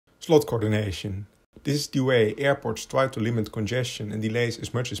Slot coordination. This is the way airports try to limit congestion and delays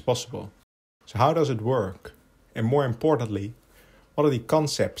as much as possible. So how does it work? And more importantly, what are the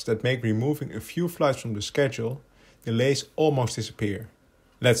concepts that make removing a few flights from the schedule delays almost disappear?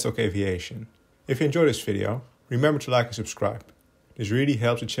 Let's talk aviation. If you enjoy this video, remember to like and subscribe. This really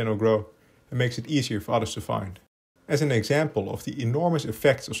helps the channel grow and makes it easier for others to find. As an example of the enormous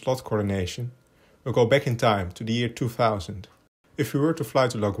effects of slot coordination, we'll go back in time to the year 2000. If you were to fly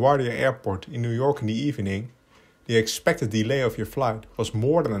to LaGuardia Airport in New York in the evening, the expected delay of your flight was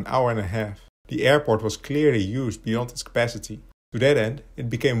more than an hour and a half. The airport was clearly used beyond its capacity. To that end, it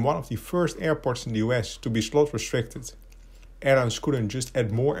became one of the first airports in the US to be slot restricted. Airlines couldn't just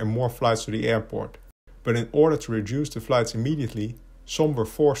add more and more flights to the airport, but in order to reduce the flights immediately, some were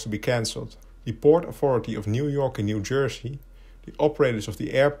forced to be cancelled. The Port Authority of New York and New Jersey, the operators of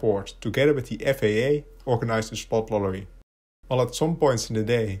the airport, together with the FAA, organized a slot lottery. While at some points in the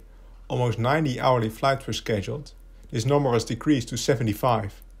day, almost 90 hourly flights were scheduled, this number was decreased to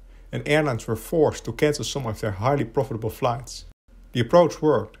 75, and airlines were forced to cancel some of their highly profitable flights. The approach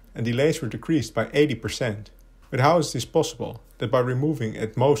worked, and delays were decreased by 80%. But how is this possible, that by removing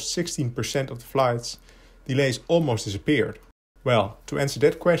at most 16% of the flights, delays almost disappeared? Well, to answer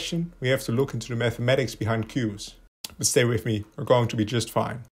that question, we have to look into the mathematics behind queues. But stay with me, we're going to be just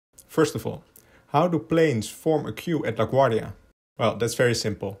fine. First of all, how do planes form a queue at LaGuardia? Well, that's very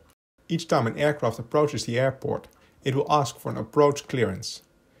simple. Each time an aircraft approaches the airport, it will ask for an approach clearance.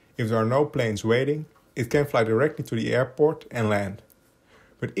 If there are no planes waiting, it can fly directly to the airport and land.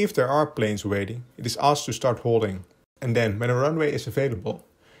 But if there are planes waiting, it is asked to start holding. And then, when a runway is available,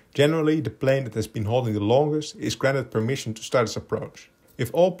 generally the plane that has been holding the longest is granted permission to start its approach.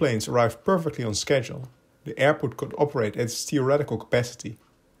 If all planes arrive perfectly on schedule, the airport could operate at its theoretical capacity.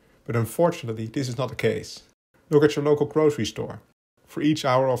 But unfortunately, this is not the case. Look at your local grocery store. For each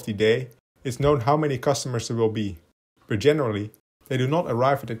hour of the day, it's known how many customers there will be. But generally, they do not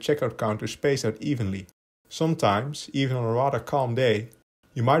arrive at the checkout counter spaced out evenly. Sometimes, even on a rather calm day,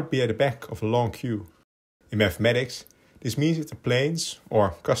 you might be at the back of a long queue. In mathematics, this means that the planes,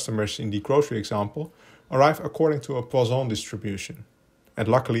 or customers in the grocery example, arrive according to a Poisson distribution. And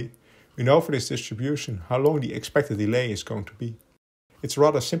luckily, we know for this distribution how long the expected delay is going to be. It's a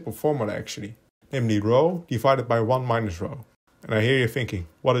rather simple formula actually, namely rho divided by 1 minus rho. And I hear you thinking,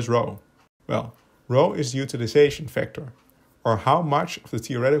 what is rho? Well, rho is the utilization factor, or how much of the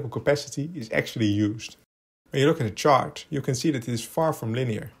theoretical capacity is actually used. When you look at the chart, you can see that it is far from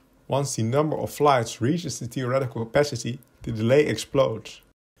linear. Once the number of flights reaches the theoretical capacity, the delay explodes.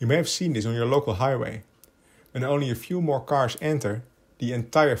 You may have seen this on your local highway. When only a few more cars enter, the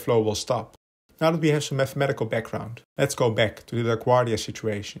entire flow will stop. Now that we have some mathematical background, let's go back to the LaGuardia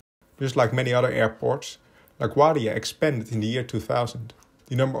situation. Just like many other airports, LaGuardia expanded in the year 2000.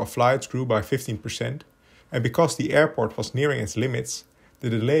 The number of flights grew by 15%, and because the airport was nearing its limits,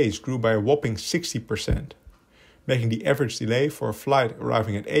 the delays grew by a whopping 60%, making the average delay for a flight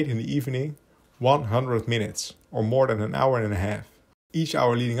arriving at 8 in the evening 100 minutes, or more than an hour and a half. Each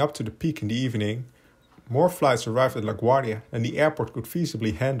hour leading up to the peak in the evening, more flights arrived at LaGuardia than the airport could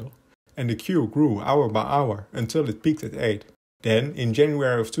feasibly handle, and the queue grew hour by hour until it peaked at 8. Then, in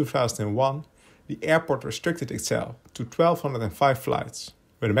January of 2001, the airport restricted itself to 1,205 flights,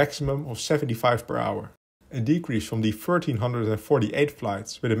 with a maximum of 75 per hour, a decrease from the 1,348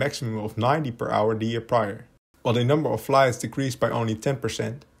 flights with a maximum of 90 per hour the year prior. While the number of flights decreased by only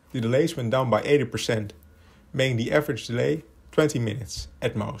 10%, the delays went down by 80%, making the average delay 20 minutes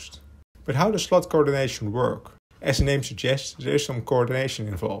at most. But how does slot coordination work? As the name suggests, there is some coordination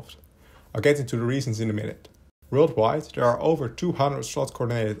involved. I'll get into the reasons in a minute. Worldwide, there are over 200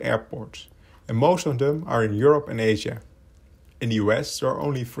 slot-coordinated airports, and most of them are in Europe and Asia. In the US, there are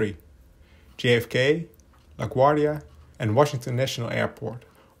only 3. JFK, LaGuardia, and Washington National Airport.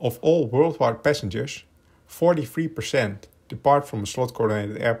 Of all worldwide passengers, 43% depart from a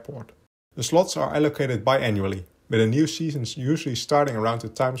slot-coordinated airport. The slots are allocated biannually, with a new season usually starting around the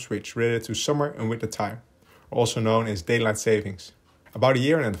time switch related to summer and winter time, also known as daylight savings. About a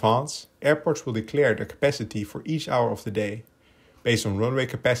year in advance, airports will declare their capacity for each hour of the day, based on runway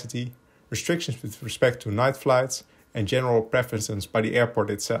capacity, restrictions with respect to night flights, and general preferences by the airport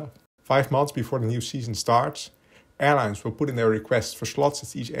itself. 5 months before the new season starts, airlines will put in their requests for slots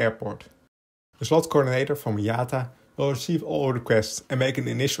at each airport. The slot coordinator from IATA will receive all requests and make an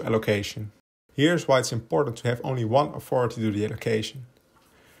initial allocation. Here's why it's important to have only one authority to do the allocation.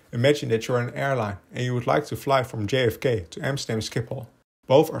 Imagine that you're an airline and you would like to fly from JFK to Amsterdam Schiphol.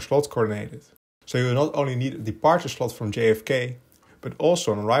 Both are slot coordinated. So you will not only need a departure slot from JFK, but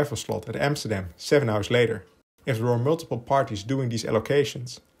also an arrival slot at Amsterdam 7 hours later. If there were multiple parties doing these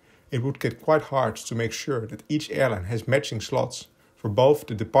allocations, it would get quite hard to make sure that each airline has matching slots for both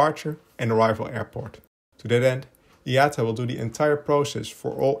the departure and arrival airport. To that end, IATA will do the entire process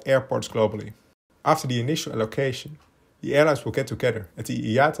for all airports globally. After the initial allocation, the airlines will get together at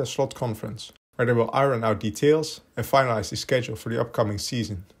the IATA slot conference, where they will iron out details and finalize the schedule for the upcoming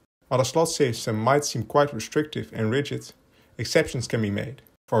season. While the slot system might seem quite restrictive and rigid, exceptions can be made.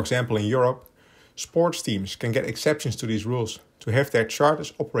 For example, in Europe, sports teams can get exceptions to these rules to have their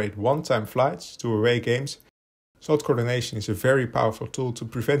charters operate one-time flights to away games. Slot coordination is a very powerful tool to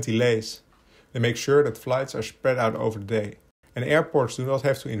prevent delays and make sure that flights are spread out over the day, and airports do not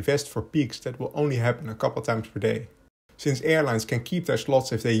have to invest for peaks that will only happen a couple times per day. Since airlines can keep their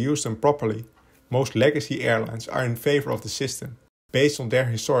slots if they use them properly, most legacy airlines are in favor of the system. Based on their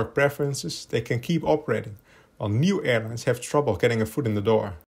historic preferences, they can keep operating, while new airlines have trouble getting a foot in the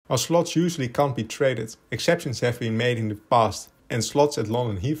door. While slots usually can't be traded, exceptions have been made in the past, and slots at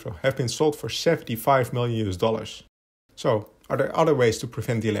London Heathrow have been sold for $75 million. So, are there other ways to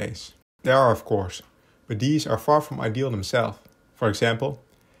prevent delays? There are, of course, but these are far from ideal themselves. For example,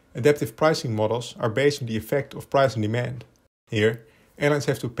 adaptive pricing models are based on the effect of price and demand. Here, airlines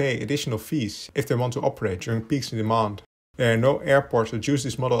have to pay additional fees if they want to operate during peaks in demand. There are no airports that use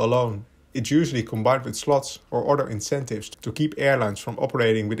this model alone. It's usually combined with slots or other incentives to keep airlines from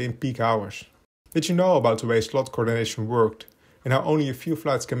operating within peak hours. Did you know about the way slot coordination worked and how only a few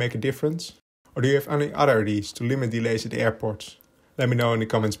flights can make a difference? Or do you have any other ideas to limit delays at airports? Let me know in the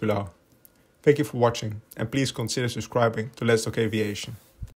comments below. Thank you for watching and please consider subscribing to Let's Talk Aviation.